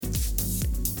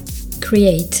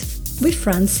Create with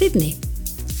Fran Sidney.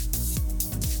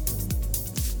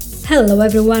 Hello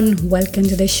everyone, welcome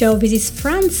to the show. This is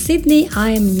Fran Sidney,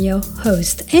 I am your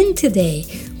host, and today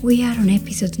we are on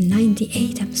episode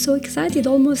 98. I'm so excited,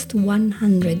 almost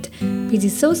 100. This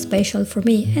is so special for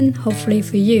me and hopefully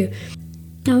for you.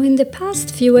 Now, in the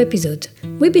past few episodes,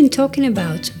 we've been talking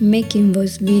about making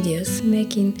those videos,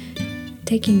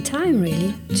 taking time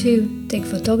really to take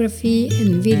photography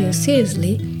and video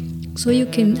seriously, so you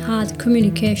can add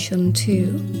communication to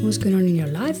what's going on in your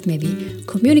life, maybe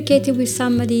communicating with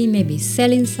somebody, maybe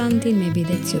selling something, maybe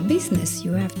that's your business.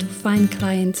 You have to find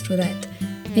clients through that.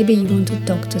 Maybe you want to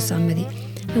talk to somebody.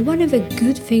 And one of the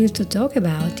good things to talk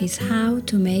about is how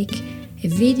to make a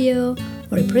video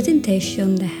or a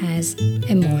presentation that has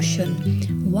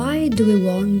emotion. Why do we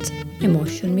want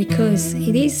emotion? Because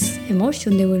it is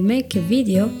emotion that will make a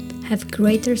video have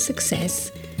greater success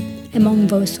among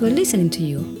those who are listening to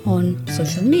you on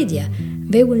social media.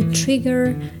 They will trigger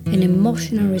an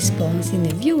emotional response in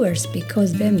the viewers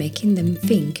because they're making them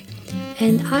think.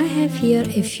 And I have here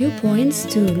a few points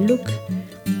to look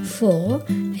for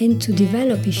and to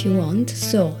develop if you want.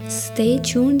 So stay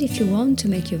tuned if you want to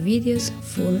make your videos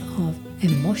full of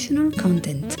emotional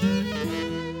content.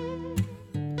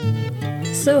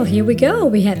 So here we go,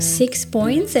 we have 6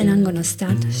 points and I'm gonna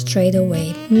start straight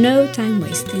away. No time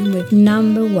wasting with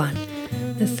number 1.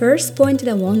 The first point that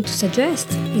I want to suggest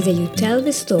is that you tell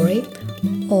the story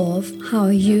of how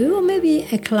you, or maybe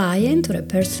a client or a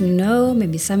person you know,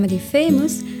 maybe somebody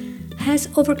famous, has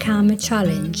overcome a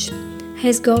challenge,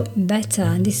 has got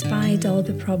better despite all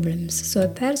the problems. So a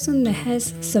person that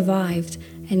has survived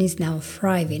and is now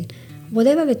thriving,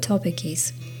 whatever the topic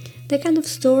is. That kind of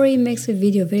story makes the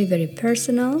video very, very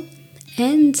personal,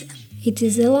 and it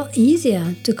is a lot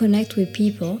easier to connect with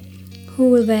people who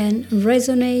will then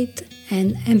resonate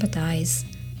and empathize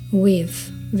with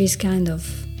this kind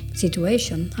of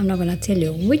situation. I'm not going to tell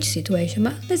you which situation,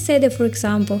 but let's say that, for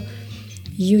example,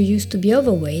 you used to be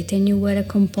overweight and you were a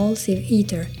compulsive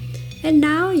eater. And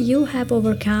now you have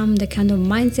overcome the kind of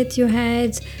mindset you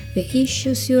had, the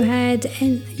issues you had,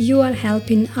 and you are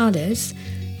helping others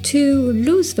to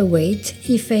lose the weight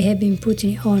if they have been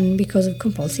putting it on because of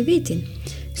compulsive eating.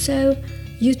 So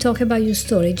you talk about your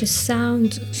story. It just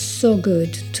sounds so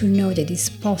good to know that it's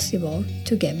possible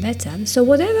to get better. So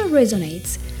whatever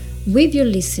resonates with your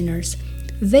listeners,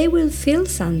 they will feel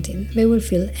something. They will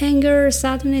feel anger,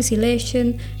 sadness,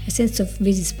 elation, a sense of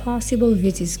this is possible,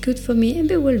 this is good for me, and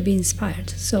they will be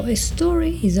inspired. So a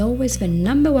story is always the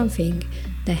number one thing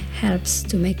that helps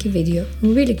to make a video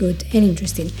really good and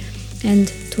interesting. And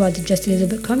to add just a little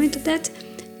bit comment to that,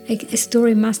 a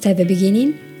story must have a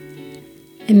beginning,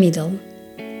 a middle,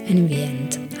 and in the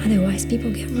end. Otherwise,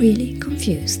 people get really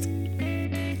confused.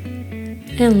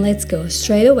 And let's go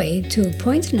straight away to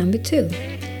point number 2.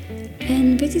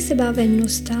 And this is about the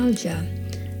nostalgia,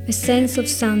 a sense of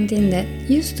something that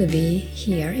used to be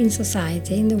here in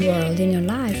society, in the world, in your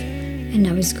life, and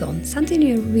now it's gone. Something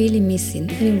you're really missing,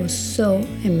 and it was so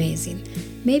amazing.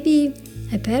 Maybe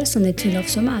a person that you love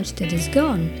so much that is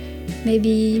gone.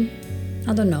 Maybe,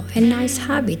 I don't know, a nice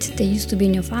habit that used to be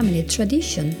in your family, a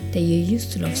tradition that you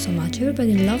used to love so much.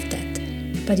 Everybody loved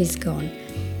that, but it's gone.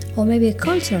 Or maybe a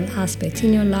cultural aspect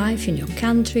in your life, in your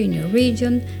country, in your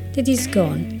region, that is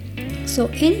gone. So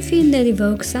anything that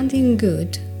evokes something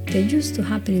good that used to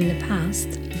happen in the past,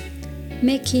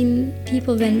 making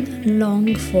people then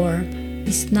long for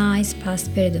this nice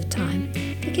past period of time,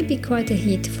 it can be quite a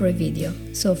hit for a video.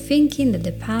 So thinking that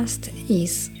the past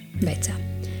is better.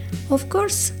 Of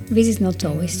course, this is not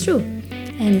always true.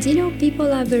 And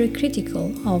people are very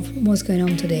critical of what's going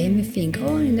on today, and we think,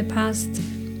 in the past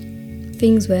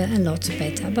things were a lot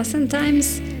better. But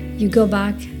sometimes you go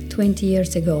back 20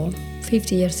 years ago,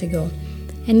 50 years ago,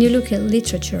 and you look at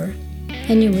literature,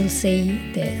 and you will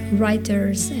see the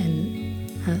writers and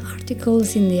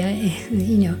articles in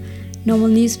the normal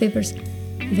newspapers.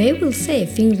 They will say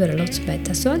things were a lot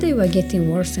better. So they were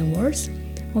getting worse and worse,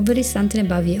 or there is something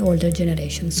about the older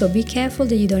generation. So be careful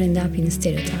that you don't end up in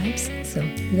stereotypes. So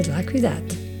good luck with that.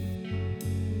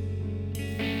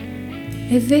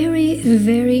 A very,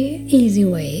 very easy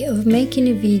way of making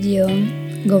a video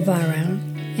go viral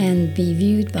and be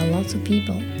viewed by lots of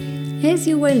people, as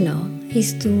you well know,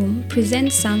 is to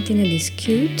present something that is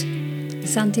cute,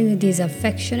 something that is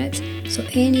affectionate. So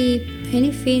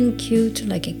anything cute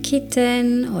like a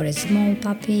kitten or a small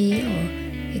puppy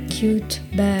or a cute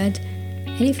bird,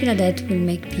 anything like that will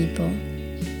make people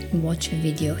watch a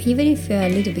video. Even if you're a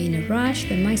little bit in a rush,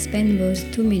 they might spend those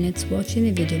 2 minutes watching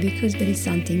the video because there is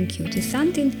something cute, it's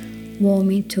something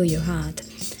warming to your heart.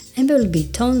 And there will be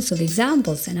tons of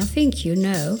examples, and I think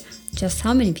just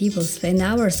how many people spend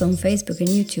hours on Facebook and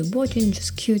YouTube watching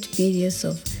just cute videos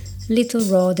of little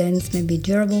rodents, maybe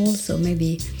gerbils or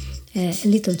maybe a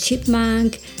little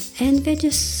chipmunk, and they're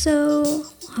just so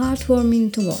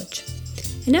heartwarming to watch.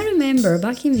 And I remember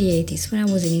back in the 80s when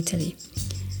I was in Italy,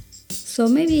 so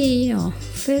maybe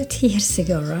 30 years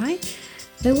ago, right?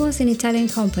 There was an Italian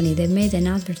company that made an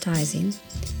advertising,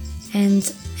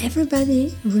 and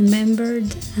everybody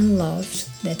remembered and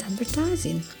loved that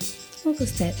advertising. What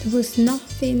was that? It was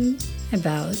nothing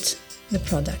about the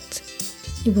product.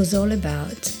 It was all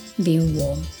about being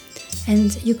warm. And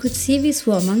you could see this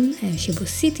woman, and she was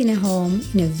sitting at home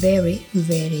in a very,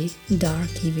 very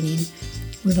dark evening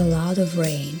with a lot of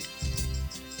rain.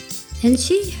 And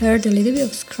she heard a little bit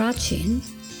of scratching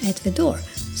at the door.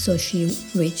 So she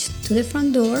reached to the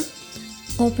front door,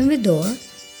 opened the door,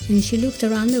 and she looked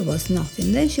around. There was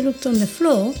nothing. Then she looked on the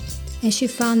floor and she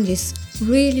found this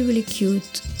really, really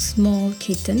cute small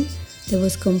kitten that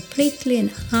was completely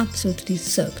and absolutely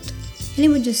soaked. And he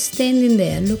was just standing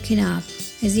there looking up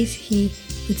as if he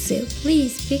would say,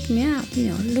 please pick me up,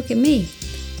 look at me.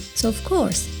 So of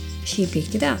course she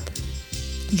picked it up,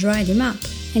 dried him up,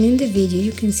 and in the video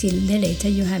you can see later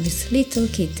you have this little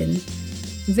kitten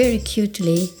very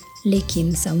cutely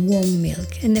licking some warm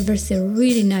milk, and there's a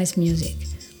really nice music.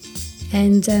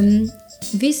 And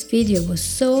this video was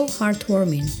so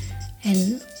heartwarming,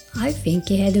 and I think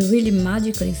it had a really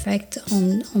magical effect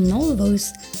on all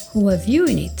those who were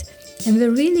viewing it, and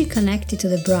were really connected to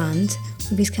the brand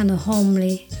with this kind of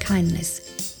homely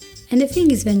kindness. And the thing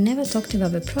is, they never talked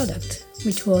about the product,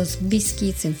 which was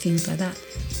biscuits and things like that.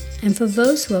 And for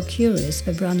those who are curious,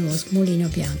 the brand was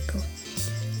Mulino Bianco.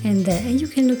 And you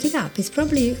can look it up. It's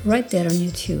probably right there on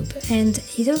YouTube. And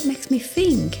it all makes me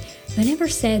think. They never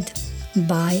said,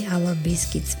 buy our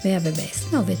biscuits, they are the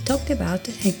best. No, they talked about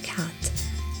a cat.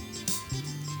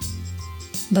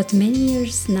 But many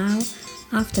years now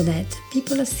after that,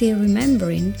 people are still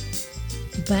remembering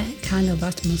that kind of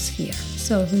atmosphere.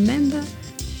 So remember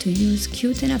to use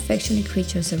cute and affectionate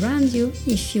creatures around you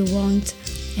if you want,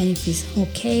 and if it's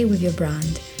okay with your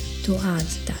brand to add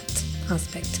that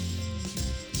aspect.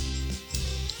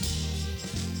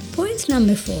 Point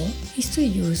number 4 is to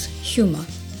use humor.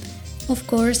 Of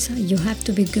course, you have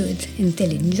to be good in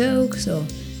telling jokes or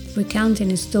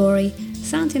recounting a story,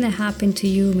 something that happened to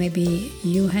you. Maybe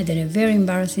you had a very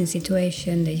embarrassing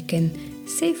situation that you can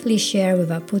safely share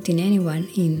without putting anyone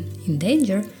in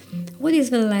danger. What is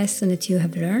the lesson that you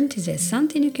have learned? Is there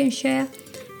something you can share?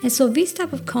 And so this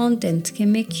type of content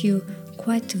can make you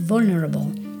quite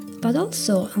vulnerable, but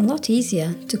also a lot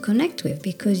easier to connect with,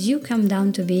 because you come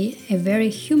down to be a very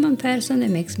human person that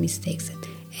makes mistakes.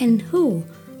 And who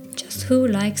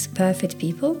likes perfect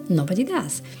people? Nobody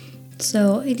does.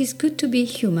 So it is good to be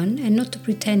human and not to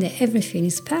pretend that everything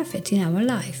is perfect in our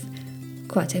life.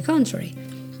 Quite the contrary.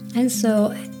 And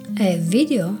so a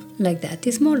video like that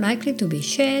is more likely to be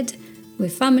shared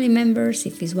with family members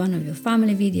if it's one of your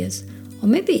family videos, or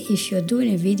maybe if you're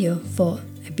doing a video for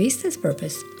a business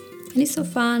purpose and it's so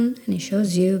fun and it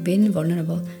shows you being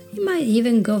vulnerable, it might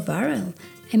even go viral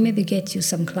and maybe get you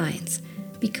some clients,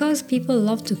 because people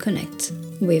love to connect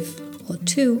with or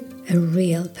to a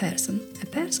real person, a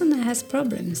person that has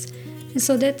problems. And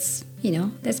so that's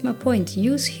my point.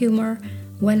 Use humor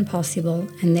when possible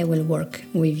and they will work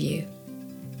with you.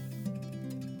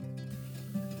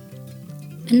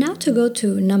 And now to go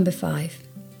to number 5.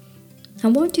 I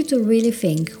want you to really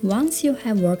think, once you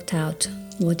have worked out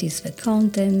what is the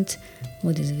content,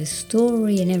 what is the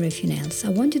story and everything else, I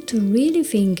want you to really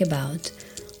think about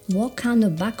what kind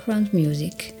of background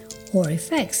music or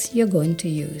effects you're going to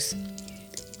use.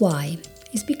 Why?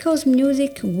 It's because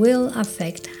music will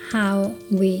affect how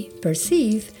we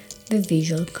perceive the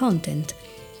visual content.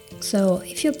 So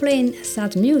if you're playing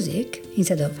sad music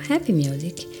instead of happy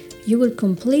music, you will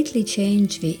completely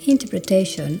change the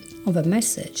interpretation of a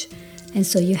message. And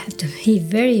so you have to be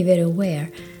very, very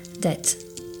aware that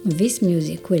this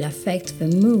music will affect the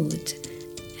mood,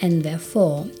 and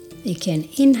therefore it can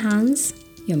enhance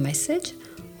your message,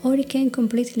 or it can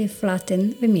completely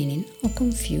flatten the meaning or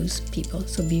confuse people.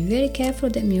 So be very careful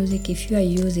of the music if you are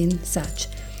using such.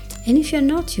 And if you're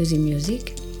not using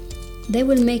music, they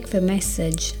will make the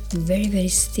message very, very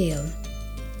still,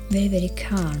 very, very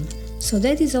calm. So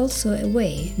that is also a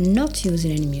way. Not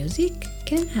using any music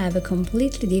can have a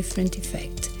completely different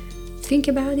effect. Think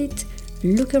about it,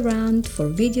 look around for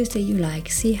videos that you like,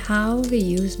 see how they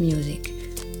use music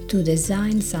to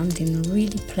design something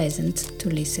really pleasant to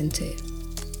listen to.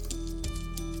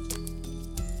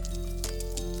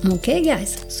 Okay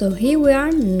guys, so here we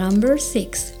are, number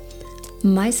 6.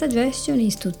 My suggestion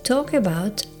is to talk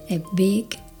about a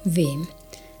big theme.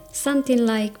 Something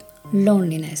like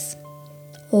loneliness,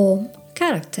 or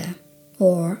character,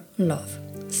 or love.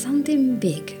 Something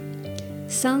big.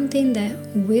 Something that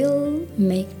will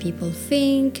make people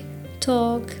think,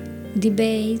 talk,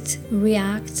 debate,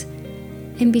 react,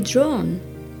 and be drawn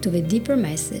to the deeper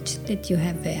message that you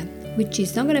have there, which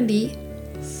is not going to be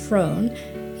thrown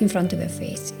in front of your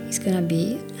face. It's going to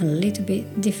be a little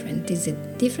bit different. It's a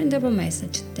different type of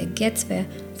message that gets there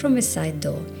from a side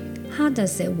door. How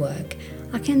does that work?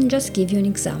 I can just give you an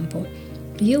example.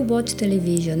 You watch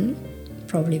television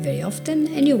probably very often,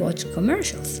 and you watch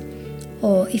commercials.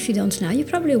 Or if you don't now, you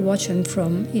probably watch them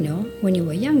from, when you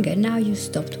were younger. Now you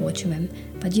stopped watching them.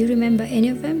 But do you remember any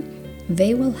of them?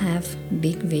 They will have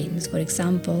big themes. For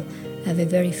example, have a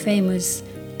very famous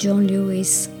John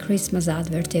Lewis Christmas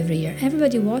advert every year.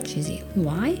 Everybody watches it.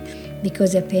 Why?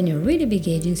 Because they're paying a really big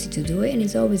agency to do it, and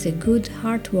it's always a good,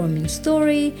 heartwarming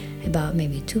story about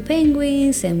maybe two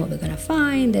penguins and what we're going to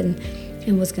find and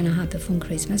what's going to happen from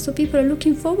Christmas. So people are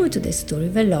looking forward to this story.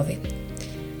 They love it.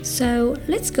 So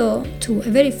let's go to a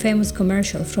very famous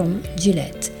commercial from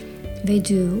Gillette. They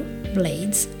do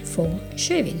blades for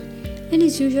shaving, and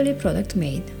it's usually a product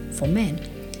made for men.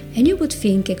 And you would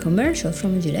think a commercial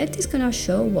from Gillette is going to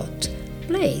show what?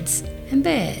 Blades and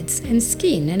beds and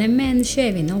skin and a man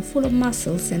shaving all full of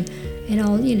muscles and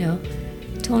all,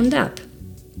 toned up.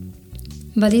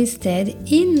 But instead,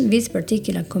 in this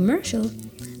particular commercial,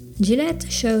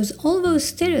 Gillette shows all those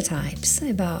stereotypes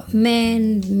about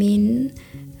men being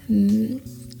a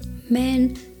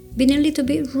little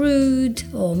bit rude,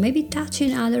 or maybe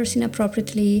touching others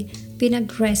inappropriately, being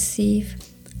aggressive,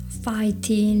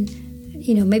 fighting,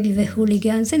 maybe the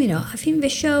hooligans. And, I think they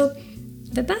show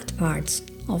the bad parts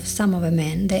of some of the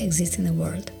men that exist in the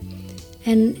world.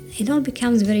 And it all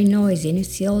becomes very noisy, and you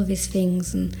see all these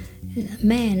things, and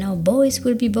men or boys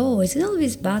will be boys, and all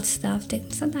this bad stuff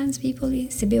that sometimes people,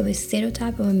 it's a bit of a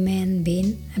stereotype of a man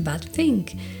being a bad thing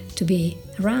to be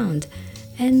around.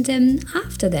 And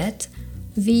after that,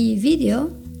 the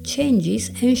video changes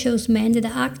and shows men that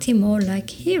are acting more like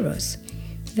heroes.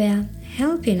 They're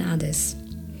helping others.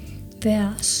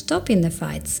 They're stopping the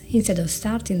fights instead of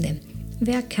starting them.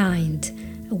 They're kind.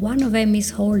 One of them is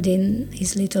holding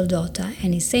his little daughter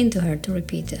and is saying to her to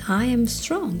repeat, "I am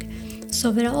strong."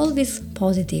 So there are all these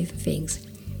positive things.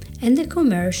 And the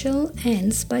commercial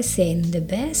ends by saying the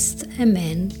best a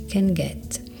man can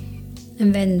get.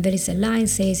 And then there is a line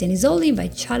says, and it's only by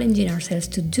challenging ourselves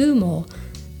to do more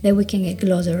that we can get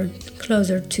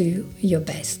closer to your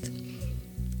best.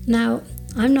 Now,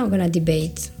 I'm not going to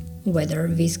debate whether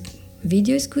this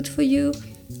video is good for you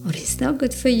or it's not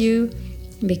good for you,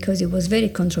 because it was very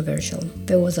controversial.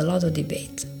 There was a lot of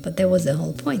debate, but that was the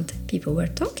whole point. People were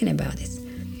talking about it.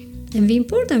 And the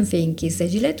important thing is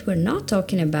that Gillette were not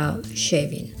talking about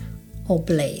shaving or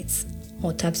blades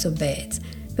or types of beds.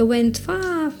 They went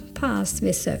far past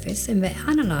the surface and they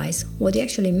analyzed what it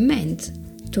actually meant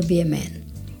to be a man.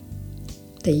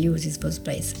 They uses those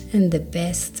blades, and the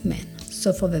best man.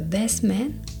 So for the best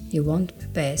man, you want the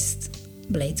best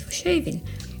blades for shaving.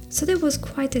 So there was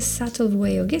quite a subtle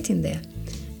way of getting there.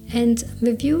 And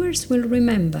the viewers will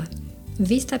remember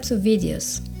these types of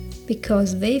videos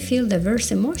because they feel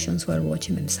diverse emotions while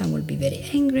watching them. Some will be very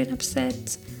angry and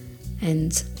upset,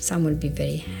 and some will be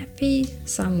very happy.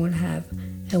 Some will have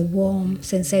a warm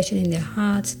sensation in their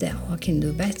hearts that, I can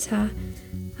do better.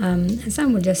 And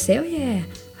some will just say, oh yeah,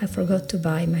 I forgot to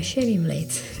buy my shaving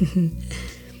blades.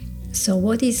 So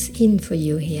what is in for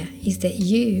you here is that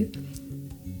you,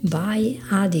 by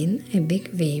adding a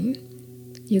big theme,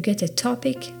 you get a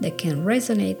topic that can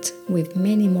resonate with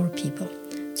many more people.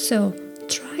 So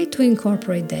try to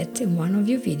incorporate that in one of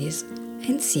your videos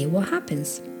and see what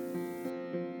happens.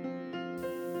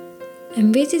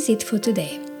 And this is it for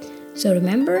today. So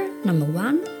remember, number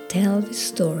 1, tell the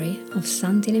story of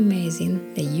something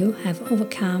amazing that you have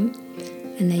overcome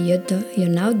and that you're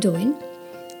now doing,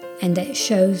 and that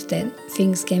shows that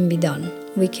things can be done,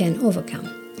 we can overcome.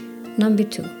 Number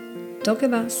 2, talk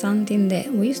about something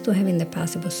that we used to have in the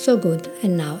past that was so good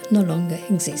and now no longer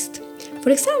exists. For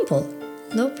example,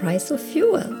 low price of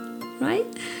fuel, right?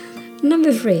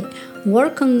 Number 3,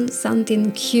 work on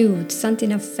something cute,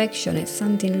 something affectionate,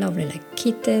 something lovely like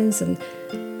kittens, and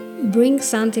bring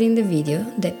something in the video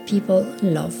that people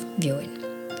love viewing.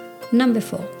 Number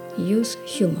 4, use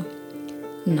humor.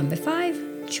 Number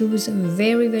 5, choose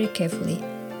very, very carefully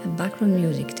a background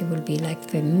music that will be like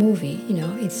the movie,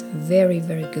 it's very,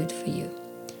 very good for you.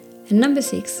 And number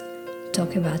 6,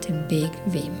 talk about a big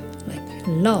theme like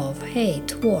love,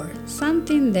 hate, war,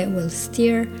 something that will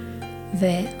steer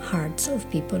the hearts of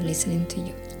people listening to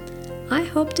you. I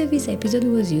hope that this episode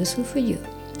was useful for you.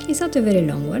 It's not a very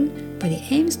long one, but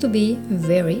it aims to be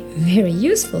very, very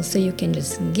useful, so you can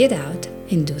just get out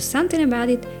and do something about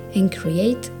it and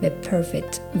create the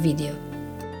perfect video.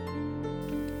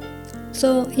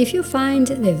 So if you find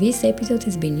that this episode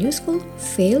has been useful,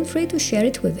 feel free to share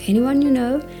it with anyone you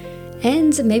know,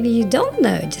 and maybe you don't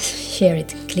know, just share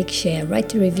it, click share,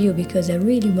 write a review, because I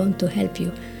really want to help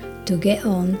you to get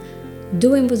on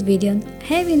doing those videos,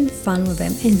 having fun with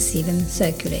them, and see them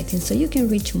circulating so you can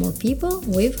reach more people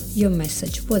with your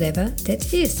message, whatever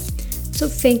that is. So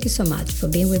thank you so much for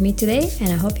being with me today, and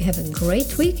I hope you have a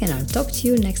great week, and I'll talk to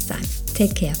you next time.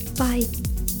 Take care. Bye.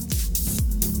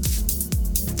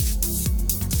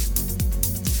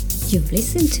 You've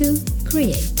listened to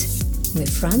Create with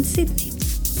Fran Sidney.